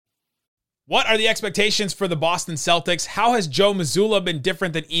What are the expectations for the Boston Celtics? How has Joe Mazzulla been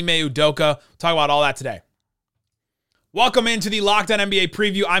different than Ime Udoka? We'll talk about all that today. Welcome into the Locked On NBA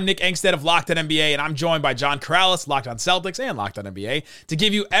preview. I'm Nick Engstead of Locked On NBA, and I'm joined by John Corrales, Locked On Celtics, and Locked On NBA, to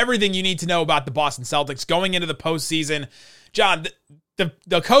give you everything you need to know about the Boston Celtics going into the postseason. John,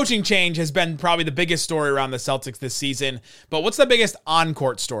 the coaching change has been probably the biggest story around the Celtics this season, but what's the biggest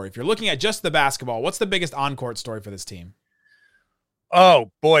on-court story? If you're looking at just the basketball, what's the biggest on-court story for this team?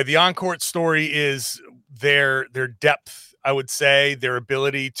 Oh, boy, the on-court story is their depth, I would say, their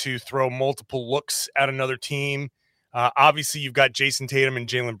ability to throw multiple looks at another team. Obviously, you've got Jayson Tatum and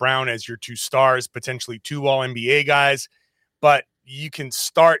Jaylen Brown as your two stars, potentially two All-NBA guys, but you can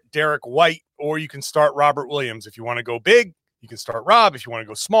start Derek White or you can start Robert Williams. If you want to go big, you can start Rob. If you want to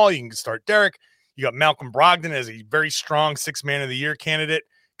go small, you can start Derek. You got Malcolm Brogdon as a very strong Sixth Man of the Year candidate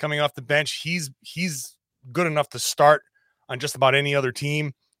coming off the bench. He's good enough to start on just about any other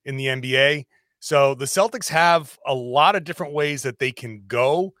team in the NBA. So the Celtics have a lot of different ways that they can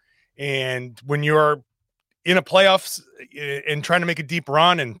go. And when you're in a playoffs and trying to make a deep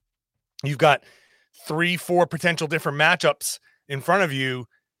run and you've got 3-4 potential different matchups in front of you,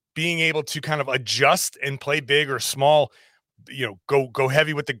 being able to kind of adjust and play big or small, go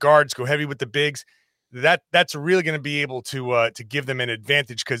heavy with the guards, go heavy with the bigs, that's really going to be able to give them an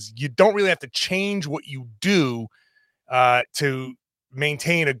advantage, because you don't really have to change what you do to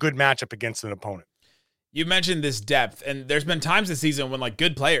maintain a good matchup against an opponent. You mentioned this depth, and there's been times this season when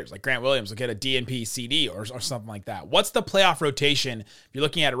good players like Grant Williams will get a DNP CD or something like that. What's the playoff rotation? If you're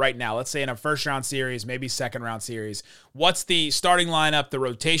looking at it right now, let's say in a first-round series, maybe second-round series, what's the starting lineup, the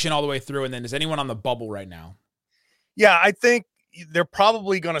rotation all the way through, and then is anyone on the bubble right now? Yeah, I think they're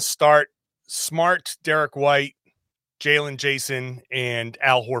probably going to start Smart, Derek White, Jayson, and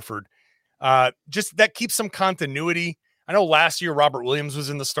Al Horford. Just that keeps some continuity. I know last year Robert Williams was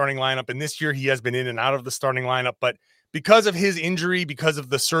in the starting lineup, and this year he has been in and out of the starting lineup. But because of his injury, because of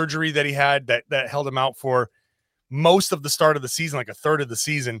the surgery that he had that held him out for most of the start of the season, like a third of the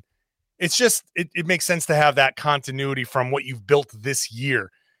season, it's just it makes sense to have that continuity from what you've built this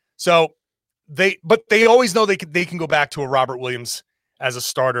year. So they always know they can go back to a Robert Williams as a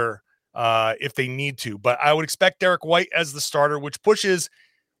starter if they need to. But I would expect Derek White as the starter, which pushes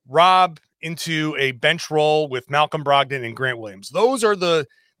Rob into a bench role with Malcolm Brogdon and Grant Williams. Those are the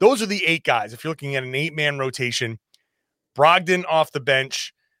 8 guys. If you're looking at an 8-man rotation, Brogdon off the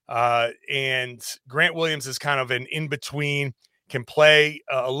bench, and Grant Williams is kind of an in-between, can play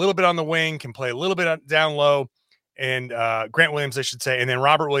a little bit on the wing, can play a little bit down low, and Grant Williams, I should say, and then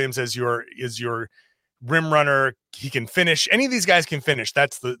Robert Williams as your rim runner. He can finish. Any of these guys can finish.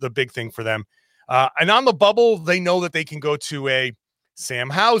 That's the big thing for them. And on the bubble, they know that they can go to a Sam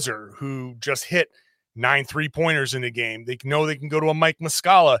Hauser, who just hit 9 3-pointers in the game. They know they can go to a Mike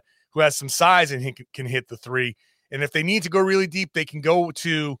Muscala, who has some size and he can hit the 3. And if they need to go really deep, they can go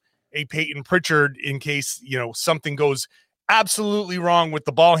to a Peyton Pritchard in case, something goes absolutely wrong with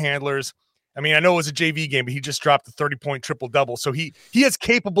the ball handlers. I mean, I know it was a JV game, but he just dropped a 30-point triple-double. So he is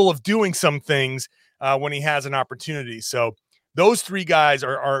capable of doing some things when he has an opportunity. So those 3 guys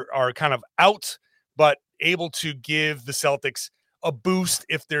are kind of out, but able to give the Celtics a boost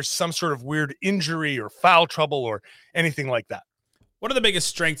if there's some sort of weird injury or foul trouble or anything like that. What are the biggest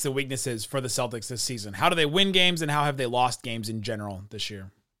strengths and weaknesses for the Celtics this season? How do they win games, and how have they lost games in general this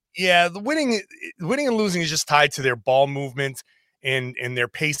year? Yeah, the winning and losing is just tied to their ball movement and their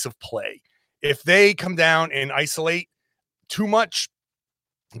pace of play. If they come down and isolate too much,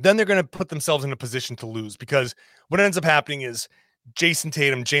 then they're going to put themselves in a position to lose, because what ends up happening is Jayson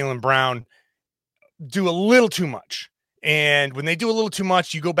Tatum, Jaylen Brown do a little too much. And when they do a little too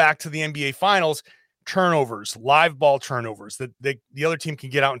much, you go back to the NBA Finals, turnovers, live ball turnovers that the other team can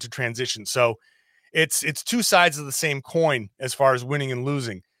get out into transition. So it's 2 sides of the same coin as far as winning and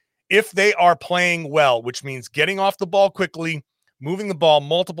losing. If they are playing well, which means getting off the ball quickly, moving the ball,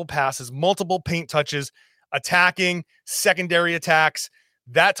 multiple passes, multiple paint touches, attacking, secondary attacks,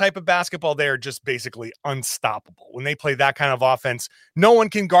 that type of basketball, they are just basically unstoppable. When they play that kind of offense, no one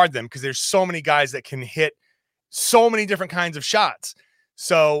can guard them because there's so many guys that can hit so many different kinds of shots.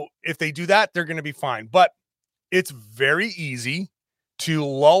 So if they do that, they're going to be fine. But it's very easy to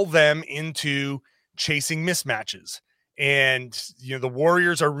lull them into chasing mismatches. And, the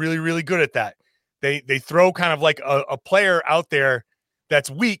Warriors are really, really good at that. They throw kind of like a player out there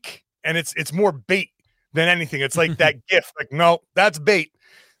that's weak, and it's more bait than anything. It's like that gift. Like, no, that's bait.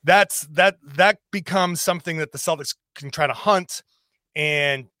 That becomes something that the Celtics can try to hunt,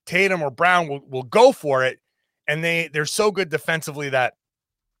 and Tatum or Brown will go for it. And they're so good defensively that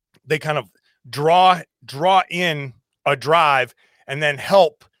they kind of draw in a drive and then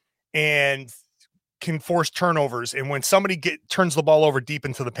help and can force turnovers. And when somebody turns the ball over deep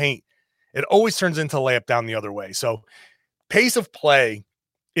into the paint, it always turns into a layup down the other way. So pace of play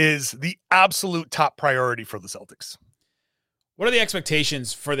is the absolute top priority for the Celtics. What are the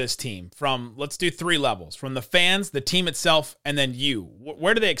expectations for this team from, let's do 3 levels, from the fans, the team itself, and then you?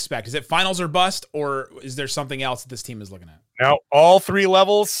 Where do they expect? Is it finals or bust, or is there something else that this team is looking at? Now, all 3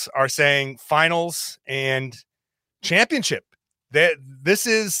 levels are saying finals and championship. This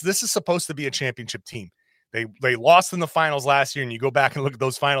is supposed to be a championship team. They lost in the finals last year, and you go back and look at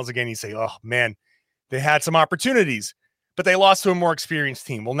those finals again, you say, oh man, they had some opportunities, but they lost to a more experienced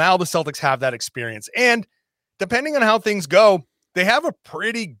team. Well, now the Celtics have that experience, and depending on how things go, they have a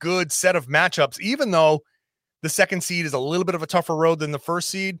pretty good set of matchups, even though the second seed is a little bit of a tougher road than the first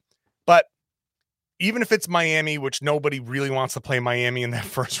seed. But even if it's Miami, which nobody really wants to play Miami in that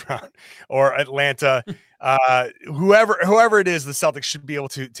first round, or Atlanta, whoever it is, the Celtics should be able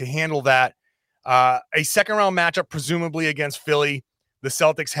to handle that. A second round matchup, presumably against Philly. The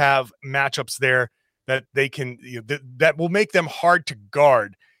Celtics have matchups there that they can, that will make them hard to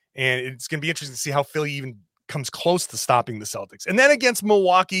guard. And it's going to be interesting to see how Philly even comes close to stopping the Celtics. And then against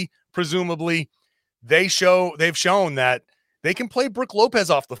Milwaukee, presumably they've shown that they can play Brook Lopez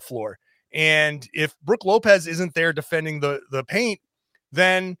off the floor. And if Brook Lopez isn't there defending the paint,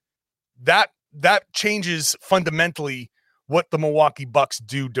 then that changes fundamentally what the Milwaukee Bucks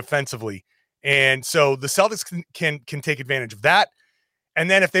do defensively. And so the Celtics can take advantage of that.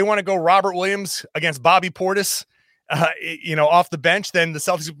 And then if they want to go Robert Williams against Bobby Portis, off the bench, then the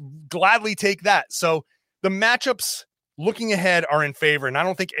Celtics gladly take that. So the matchups looking ahead are in favor. And I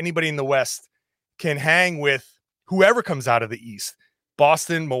don't think anybody in the West can hang with whoever comes out of the East.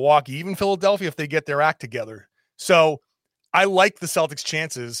 Boston, Milwaukee, even Philadelphia, if they get their act together. So I like the Celtics'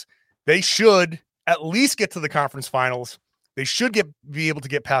 chances. They should at least get to the conference finals. They should be able to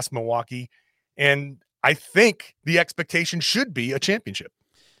get past Milwaukee. And I think the expectation should be a championship.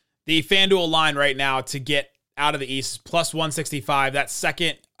 The FanDuel line right now to get out of the East is plus 165. That's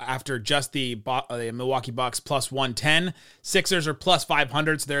second after just the Milwaukee Bucks plus 110. Sixers are plus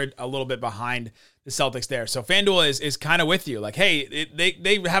 500, so they're a little bit behind the Celtics there. So FanDuel is kind of with you. Like, hey,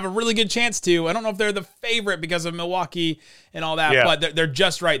 they have a really good chance to. I don't know if they're the favorite because of Milwaukee and all that, but they're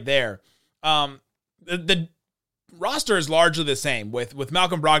just right there. The roster is largely the same with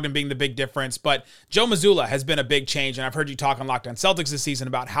Malcolm Brogdon being the big difference, but Joe Mazzulla has been a big change, and I've heard you talk on Locked On Celtics this season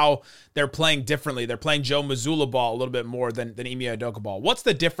about how they're playing differently. They're playing Joe Mazzulla ball a little bit more than Ime Udoka ball. What's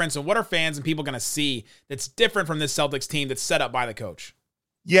the difference, and what are fans and people going to see that's different from this Celtics team that's set up by the coach?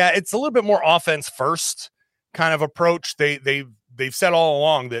 Yeah, it's a little bit more offense first kind of approach. They've said all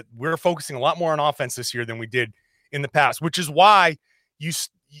along that we're focusing a lot more on offense this year than we did in the past, which is why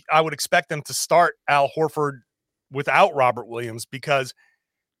I would expect them to start Al Horford without Robert Williams, because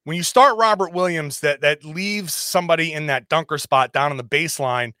when you start Robert Williams, that leaves somebody in that dunker spot down on the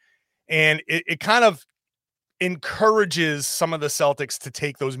baseline, and it kind of encourages some of the Celtics to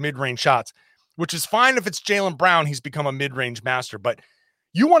take those mid-range shots, which is fine if it's Jaylen Brown. He's become a mid-range master, but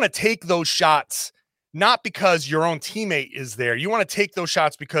you want to take those shots not because your own teammate is there. You want to take those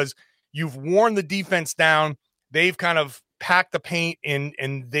shots because you've worn the defense down. They've kind of packed the paint and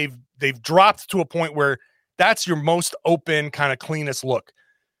they've dropped to a point where that's your most open, kind of cleanest look.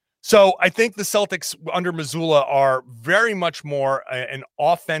 So I think the Celtics under Mazzulla are very much more an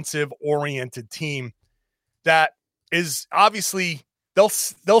offensive-oriented team that is obviously they'll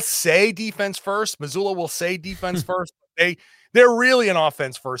say defense first. Mazzulla will say defense first. They're really an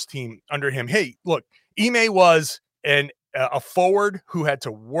offense-first team under him. Hey, look, Ime was a forward who had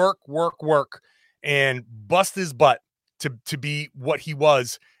to work, and bust his butt to be what he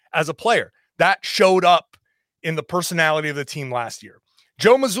was as a player. That showed up in the personality of the team last year.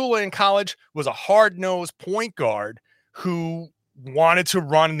 Joe Mazzulla in college was a hard-nosed point guard who wanted to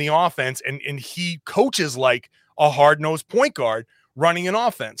run the offense, and he coaches like a hard-nosed point guard running an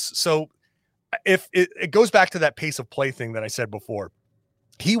offense. So if it goes back to that pace of play thing that I said before,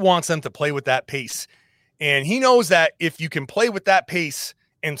 he wants them to play with that pace. And he knows that if you can play with that pace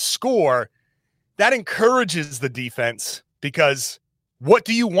and score, that encourages the defense, because what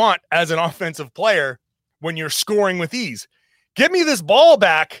do you want as an offensive player when you're scoring with ease? Give me this ball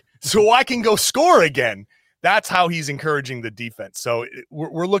back so I can go score again. That's how he's encouraging the defense. So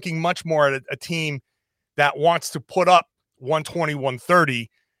we're looking much more at a team that wants to put up 120, 130,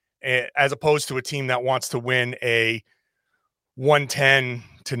 as opposed to a team that wants to win a 110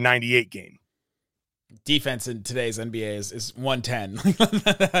 to 98 game. defense in today's NBA is 110.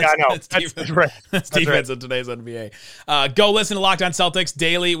 I know. That's right. That's defense in today's NBA. Go listen to Locked On Celtics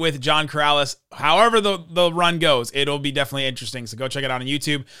daily with John Corrales. However the run goes, it'll be definitely interesting. So go check it out on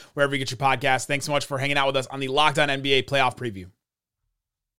YouTube, wherever you get your podcast. Thanks so much for hanging out with us on the Locked On NBA playoff preview.